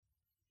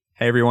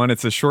Hey everyone,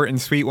 it's a short and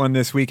sweet one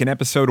this week. In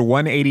episode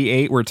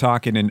 188, we're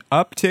talking an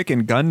uptick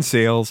in gun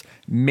sales,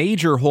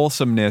 major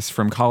wholesomeness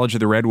from College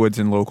of the Redwoods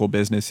and local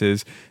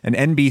businesses, an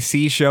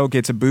NBC show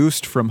gets a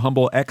boost from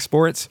Humboldt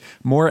exports,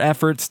 more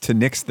efforts to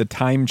nix the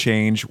time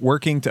change,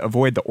 working to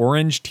avoid the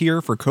orange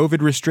tier for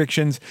COVID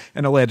restrictions,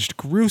 an alleged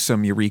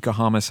gruesome Eureka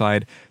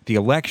homicide, the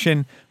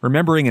election,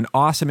 remembering an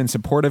awesome and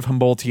supportive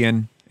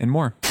Humboldtian, and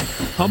more.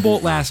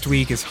 Humboldt Last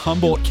Week is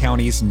Humboldt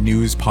County's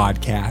news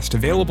podcast,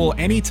 available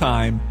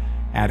anytime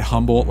at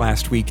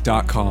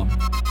HumboldtLastWeek.com.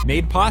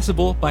 Made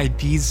possible by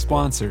these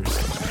sponsors.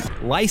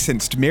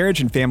 Licensed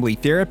marriage and family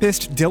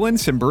therapist Dylan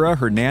Simbura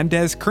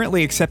Hernandez,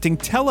 currently accepting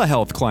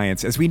telehealth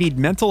clients as we need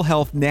mental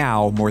health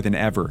now more than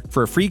ever.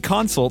 For a free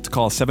consult,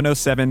 call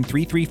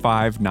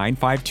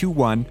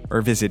 707-335-9521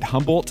 or visit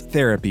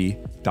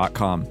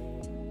HumboldtTherapy.com.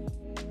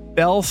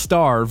 Belle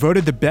Star,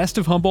 voted the best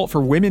of Humboldt for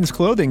women's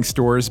clothing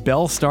stores.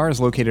 Belle Star is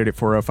located at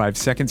 405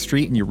 2nd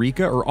Street in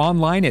Eureka or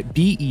online at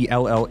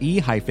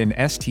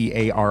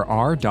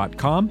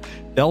belle-starr.com.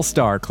 Belle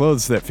Star,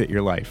 clothes that fit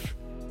your life.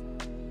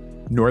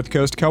 North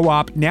Coast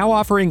Co-op, now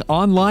offering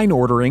online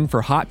ordering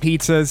for hot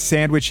pizzas,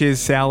 sandwiches,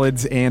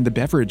 salads, and the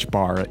beverage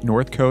bar at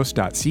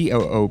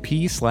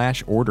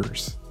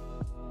northcoast.coop/orders.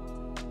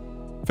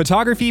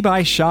 Photography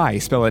by Shy,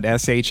 spell it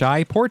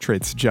S-H-I,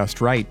 portraits just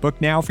right. Book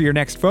now for your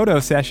next photo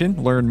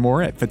session. Learn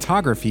more at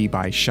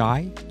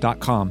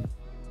photographybyshy.com.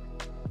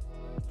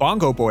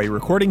 Bongo Boy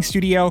Recording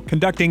Studio,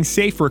 conducting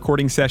safe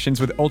recording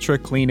sessions with ultra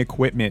clean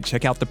equipment.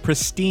 Check out the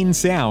pristine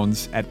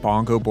sounds at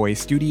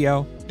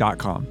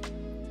bongoboystudio.com.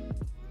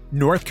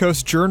 North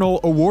Coast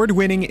Journal,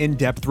 award-winning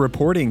in-depth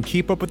reporting.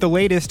 Keep up with the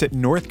latest at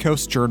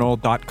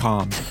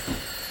northcoastjournal.com.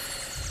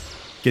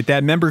 Get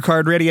that member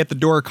card ready at the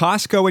door.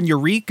 Costco in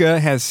Eureka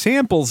has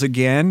samples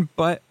again,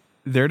 but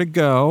they're to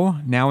go.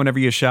 Now whenever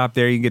you shop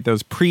there, you can get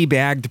those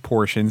pre-bagged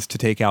portions to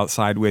take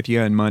outside with you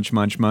and munch,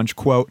 munch, munch.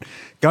 Quote,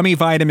 gummy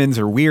vitamins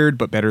are weird,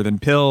 but better than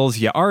pills.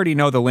 You already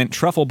know the Lindt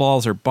truffle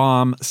balls are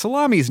bomb.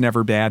 Salami's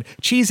never bad.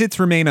 Cheez-Its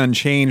remain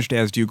unchanged,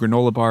 as do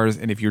granola bars.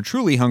 And if you're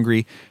truly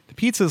hungry, the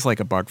pizza's like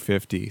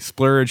 $1.50.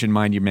 Splurge and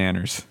mind your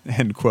manners.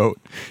 End quote.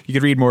 You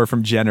can read more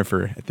from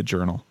Jennifer at the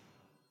Journal.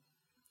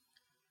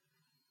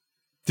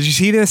 Did you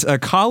see this? A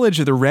College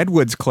of the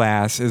Redwoods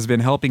class has been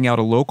helping out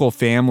a local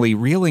family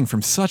reeling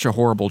from such a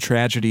horrible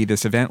tragedy.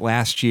 This event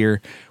last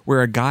year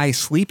where a guy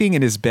sleeping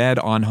in his bed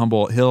on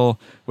Humboldt Hill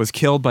was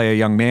killed by a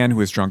young man who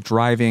was drunk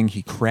driving.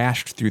 He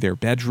crashed through their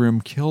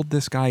bedroom, killed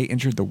this guy,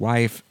 injured the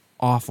wife.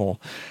 Awful.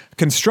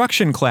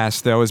 Construction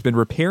class, though, has been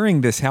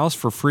repairing this house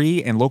for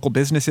free, and local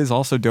businesses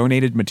also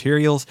donated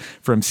materials.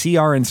 From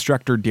CR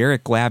instructor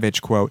Derek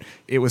Glavich, quote,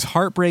 it was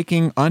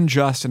heartbreaking,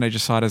 unjust, and I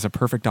just saw it as a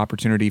perfect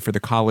opportunity for the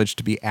college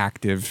to be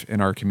active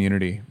in our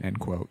community, end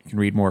quote. You can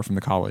read more from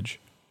the college.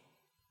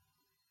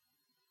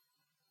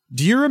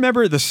 Do you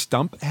remember the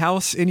Stump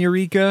House in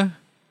Eureka?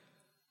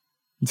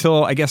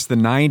 Until, I guess, the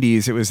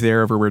 90s, it was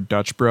there over where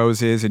Dutch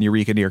Bros is in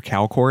Eureka near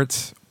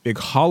Calcourts. Big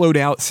hollowed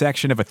out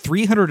section of a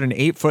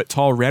 308-foot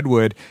tall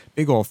redwood,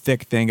 big old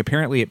thick thing.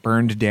 Apparently it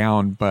burned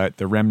down, but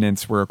the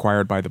remnants were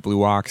acquired by the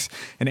Blue Ox.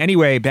 And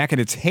anyway, back in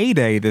its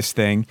heyday, this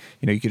thing,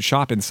 you could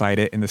shop inside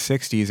it. In the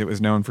 60s, it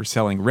was known for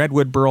selling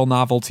redwood burl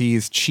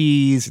novelties,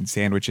 cheese, and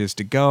sandwiches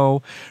to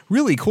go.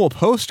 Really cool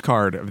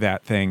postcard of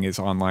that thing is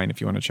online if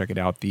you want to check it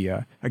out.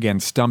 The, again,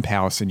 Stump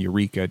House in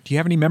Eureka. Do you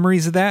have any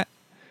memories of that?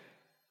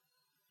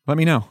 Let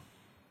me know.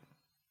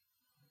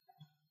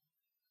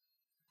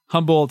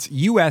 Humboldt's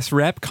U.S.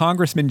 Rep.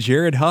 Congressman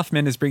Jared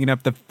Huffman is bringing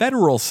up the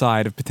federal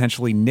side of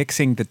potentially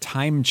nixing the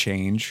time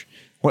change.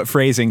 What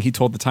phrasing? He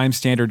told the Times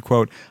Standard,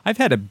 quote, I've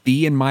had a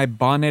bee in my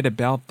bonnet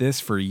about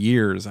this for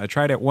years. I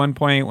tried at one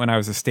point when I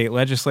was a state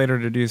legislator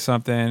to do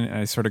something, and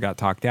I sort of got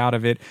talked out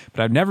of it,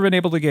 but I've never been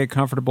able to get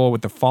comfortable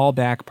with the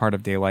fallback part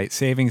of daylight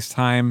savings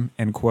time,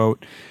 end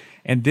quote.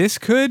 And this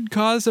could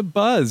cause a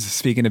buzz,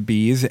 speaking of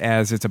bees,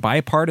 as it's a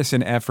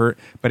bipartisan effort,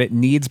 but it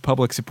needs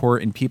public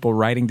support and people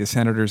writing to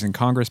senators and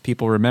Congress.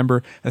 People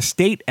remember a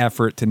state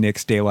effort to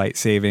nix daylight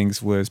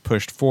savings was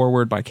pushed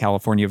forward by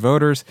California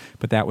voters,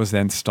 but that was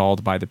then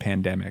stalled by the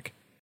pandemic.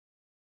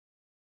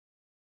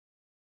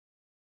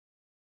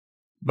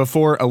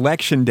 Before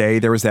Election Day,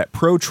 there was that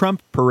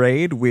pro-Trump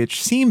parade,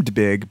 which seemed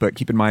big, but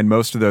keep in mind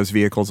most of those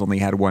vehicles only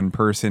had one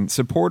person.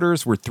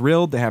 Supporters were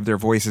thrilled to have their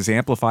voices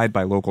amplified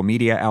by local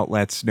media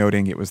outlets,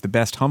 noting it was the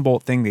best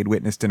Humboldt thing they'd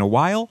witnessed in a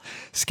while.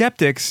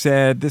 Skeptics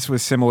said this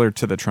was similar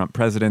to the Trump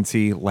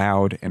presidency,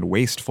 loud and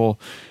wasteful.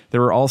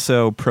 There were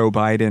also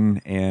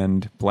pro-Biden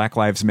and Black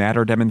Lives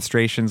Matter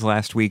demonstrations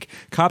last week.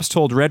 Cops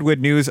told Redwood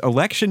News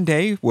Election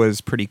Day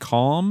was pretty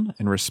calm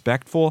and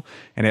respectful,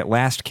 and at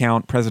last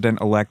count,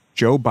 President-elect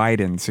Joe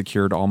Biden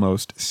secured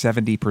almost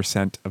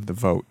 70% of the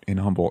vote in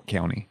Humboldt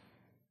County.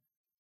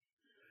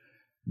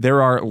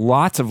 There are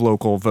lots of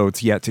local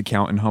votes yet to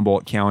count in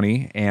Humboldt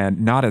County,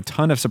 and not a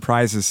ton of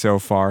surprises so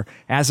far.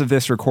 As of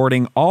this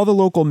recording, all the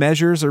local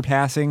measures are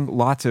passing.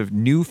 Lots of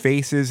new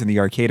faces in the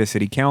Arcata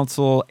City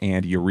Council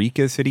and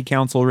Eureka City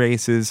Council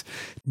races.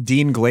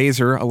 Dean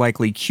Glazer, a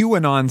likely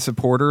QAnon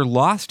supporter,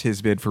 lost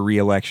his bid for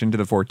re-election to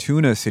the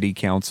Fortuna City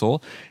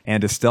Council,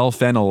 and Estelle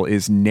Fennell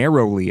is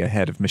narrowly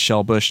ahead of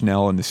Michelle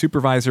Bushnell in the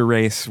supervisor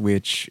race,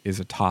 which is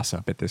a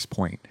toss-up at this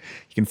point.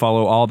 You can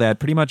follow all that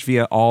pretty much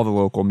via all the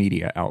local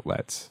media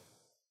outlets.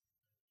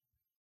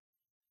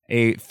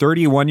 A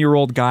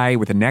 31-year-old guy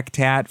with a neck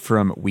tat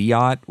from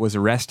Wiyot was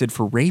arrested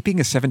for raping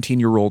a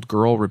 17-year-old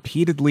girl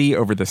repeatedly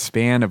over the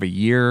span of a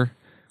year,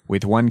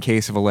 with one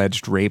case of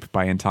alleged rape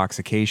by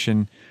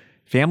intoxication.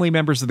 Family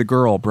members of the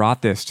girl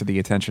brought this to the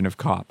attention of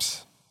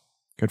cops.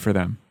 Good for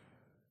them.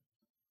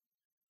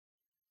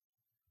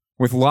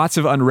 With lots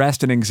of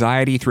unrest and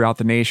anxiety throughout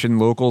the nation,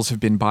 locals have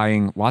been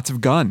buying lots of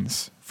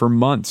guns. For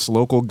months,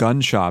 local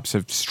gun shops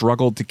have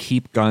struggled to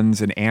keep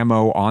guns and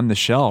ammo on the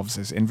shelves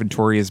as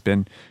inventory has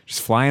been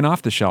just flying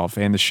off the shelf.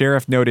 And the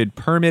sheriff noted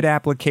permit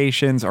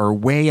applications are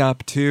way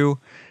up too.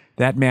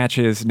 That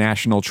matches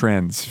national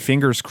trends.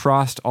 Fingers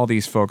crossed all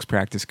these folks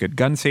practice good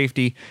gun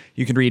safety.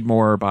 You can read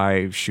more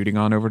by shooting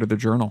on over to the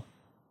Journal.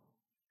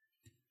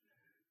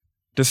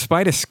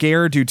 Despite a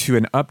scare due to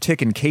an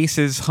uptick in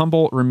cases,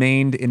 Humboldt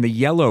remained in the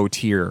yellow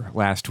tier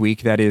last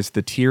week. That is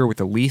the tier with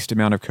the least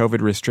amount of COVID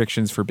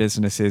restrictions for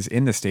businesses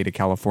in the state of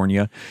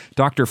California.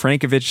 Dr.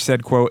 Frankovich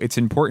said, quote, "It's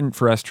important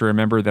for us to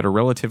remember that a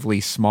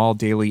relatively small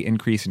daily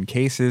increase in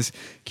cases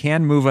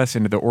can move us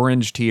into the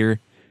orange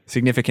tier,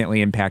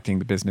 significantly impacting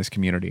the business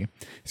community.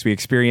 As we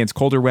experience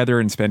colder weather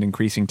and spend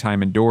increasing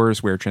time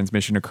indoors where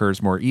transmission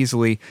occurs more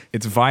easily,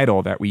 it's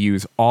vital that we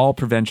use all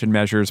prevention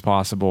measures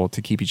possible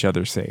to keep each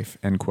other safe,"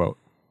 end quote.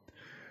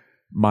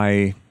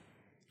 My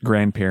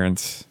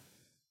grandparents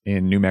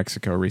in New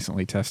Mexico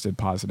recently tested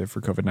positive for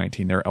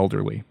COVID-19. They're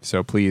elderly,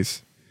 so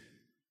please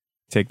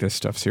take this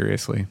stuff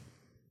seriously.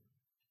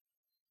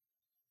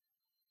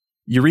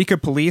 Eureka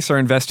police are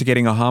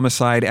investigating a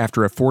homicide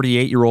after a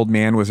 48-year-old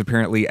man was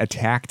apparently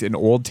attacked in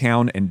Old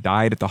Town and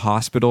died at the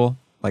hospital,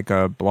 like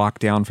a block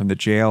down from the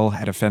jail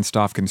at a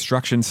fenced-off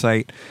construction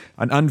site.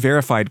 An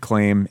unverified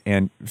claim,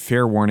 and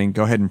fair warning,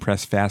 go ahead and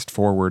press fast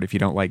forward if you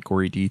don't like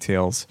gory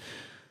details.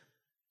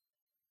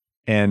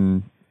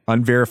 An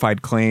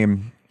unverified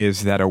claim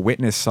is that a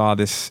witness saw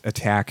this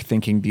attack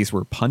thinking these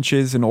were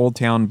punches in Old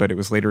Town, but it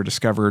was later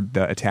discovered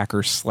the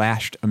attacker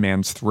slashed a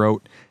man's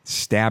throat,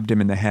 stabbed him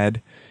in the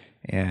head,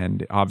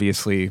 and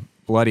obviously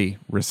bloody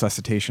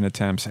resuscitation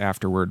attempts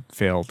afterward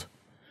failed.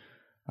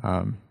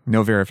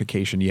 No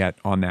verification yet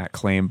on that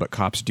claim, but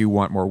cops do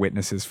want more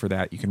witnesses for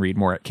that. You can read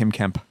more at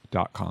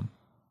kimkemp.com.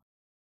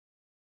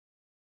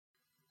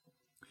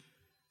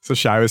 So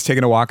Shai was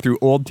taking a walk through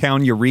Old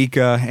Town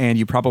Eureka, and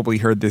you probably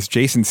heard this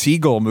Jason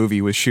Segel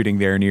movie was shooting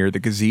there near the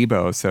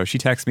gazebo. So she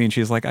texts me and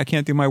she's like, "I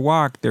can't do my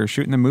walk. They're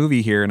shooting the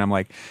movie here." And I'm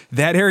like,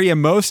 that area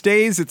most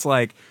days, it's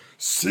like,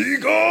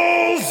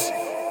 seagulls!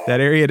 That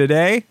area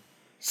today?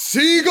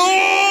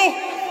 Seagull!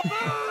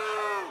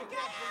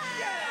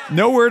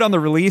 No word on the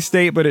release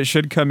date, but it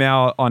should come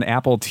out on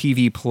Apple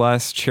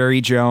TV+.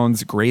 Cherry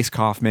Jones, Grace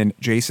Kaufman,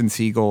 Jason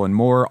Segel, and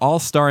more, all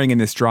starring in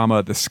this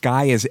drama, The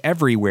Sky is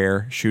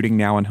Everywhere, shooting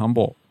now in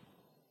Humboldt.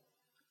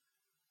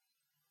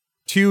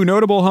 Two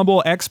notable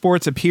Humboldt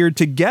exports appeared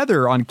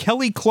together on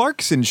Kelly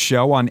Clarkson's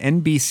show on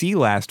NBC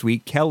last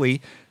week.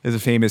 Kelly is a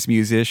famous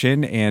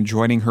musician, and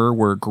joining her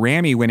were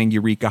Grammy-winning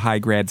Eureka High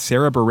grad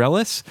Sarah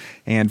Bareilles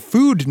and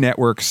Food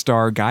Network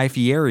star Guy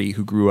Fieri,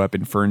 who grew up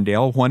in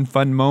Ferndale. One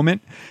fun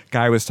moment,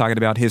 Guy was talking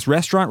about his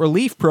restaurant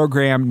relief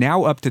program,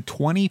 now up to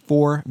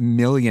 $24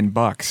 million.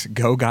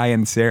 Go Guy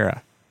and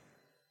Sarah.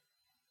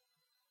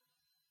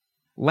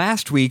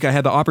 Last week, I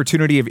had the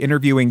opportunity of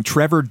interviewing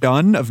Trevor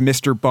Dunn of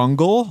Mr.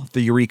 Bungle,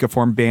 the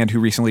Eureka-formed band who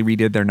recently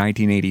redid their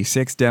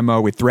 1986 demo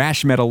with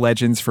thrash metal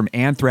legends from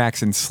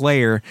Anthrax and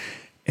Slayer.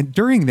 And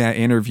during that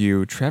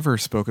interview, Trevor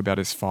spoke about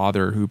his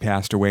father, who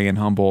passed away in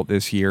Humboldt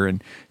this year,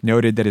 and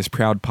noted that his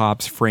proud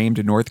pops framed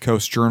a North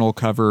Coast Journal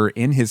cover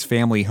in his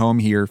family home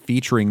here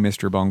featuring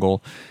Mr.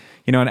 Bungle.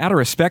 You know, and out of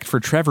respect for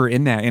Trevor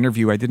in that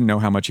interview, I didn't know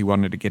how much he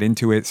wanted to get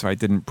into it, so I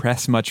didn't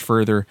press much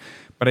further.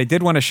 But I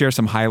did want to share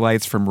some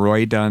highlights from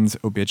Roy Dunn's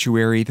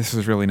obituary. This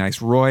was really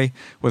nice. Roy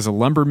was a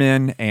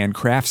lumberman and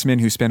craftsman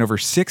who spent over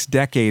 6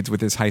 decades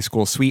with his high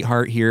school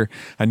sweetheart here,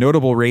 a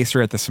notable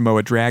racer at the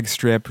Samoa drag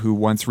strip who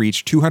once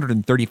reached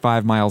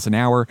 235 miles an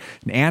hour,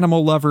 an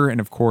animal lover, and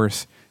of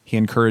course, he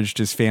encouraged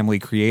his family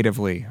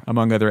creatively,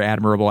 among other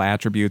admirable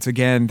attributes.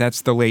 Again,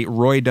 that's the late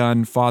Roy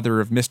Dunn, father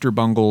of Mr.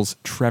 Bungle's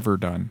Trevor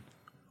Dunn.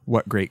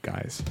 What great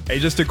guys. Hey,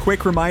 just a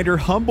quick reminder,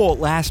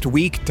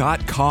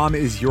 HumboldtLastWeek.com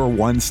is your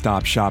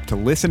one-stop shop to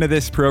listen to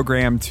this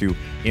program, to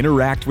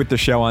interact with the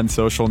show on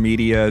social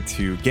media,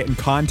 to get in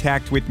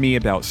contact with me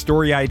about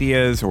story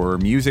ideas or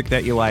music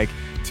that you like,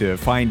 to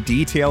find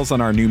details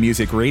on our new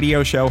music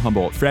radio show,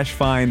 Humboldt Fresh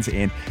Finds,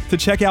 and to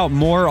check out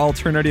more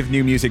alternative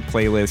new music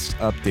playlists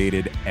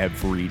updated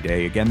every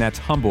day. Again, that's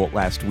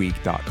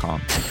HumboldtLastWeek.com.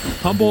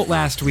 Humboldt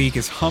Last Week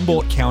is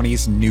Humboldt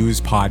County's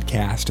news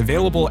podcast,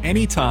 available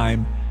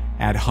anytime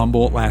at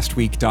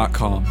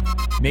HumboldtLastWeek.com.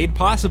 Made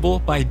possible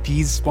by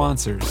these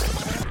sponsors.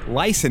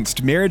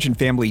 Licensed marriage and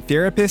family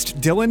therapist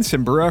Dylan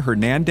Simbura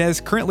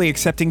Hernandez, currently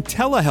accepting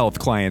telehealth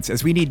clients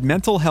as we need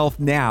mental health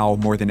now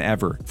more than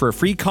ever. For a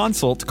free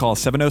consult, call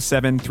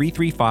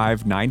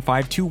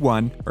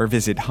 707-335-9521 or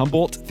visit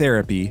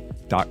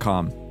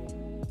HumboldtTherapy.com.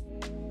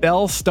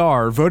 Belle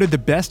Star, voted the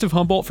best of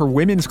Humboldt for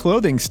women's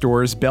clothing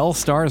stores. Belle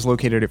Star is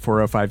located at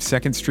 405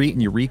 2nd Street in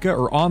Eureka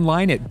or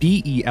online at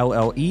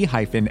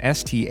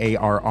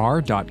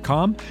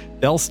belle-starr.com.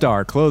 Belle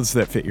Star, clothes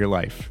that fit your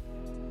life.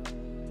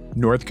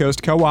 North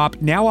Coast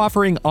Co-op, now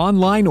offering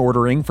online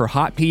ordering for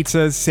hot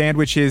pizzas,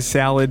 sandwiches,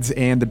 salads,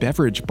 and the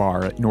beverage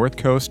bar at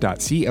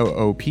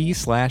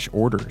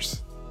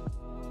northcoast.coop/orders.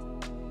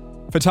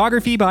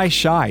 Photography by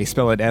Shy,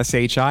 spell it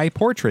S-H-I,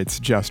 portraits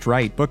just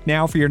right. Book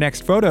now for your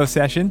next photo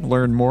session.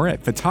 Learn more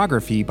at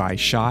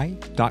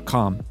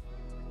photographybyshy.com.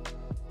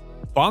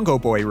 Bongo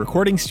Boy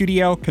Recording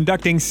Studio,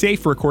 conducting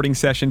safe recording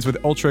sessions with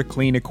ultra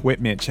clean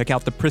equipment. Check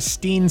out the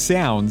pristine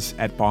sounds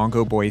at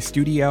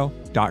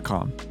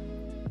bongoboystudio.com.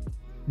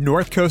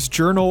 North Coast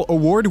Journal,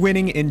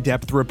 award-winning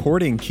in-depth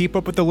reporting. Keep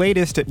up with the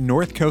latest at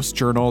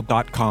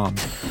northcoastjournal.com.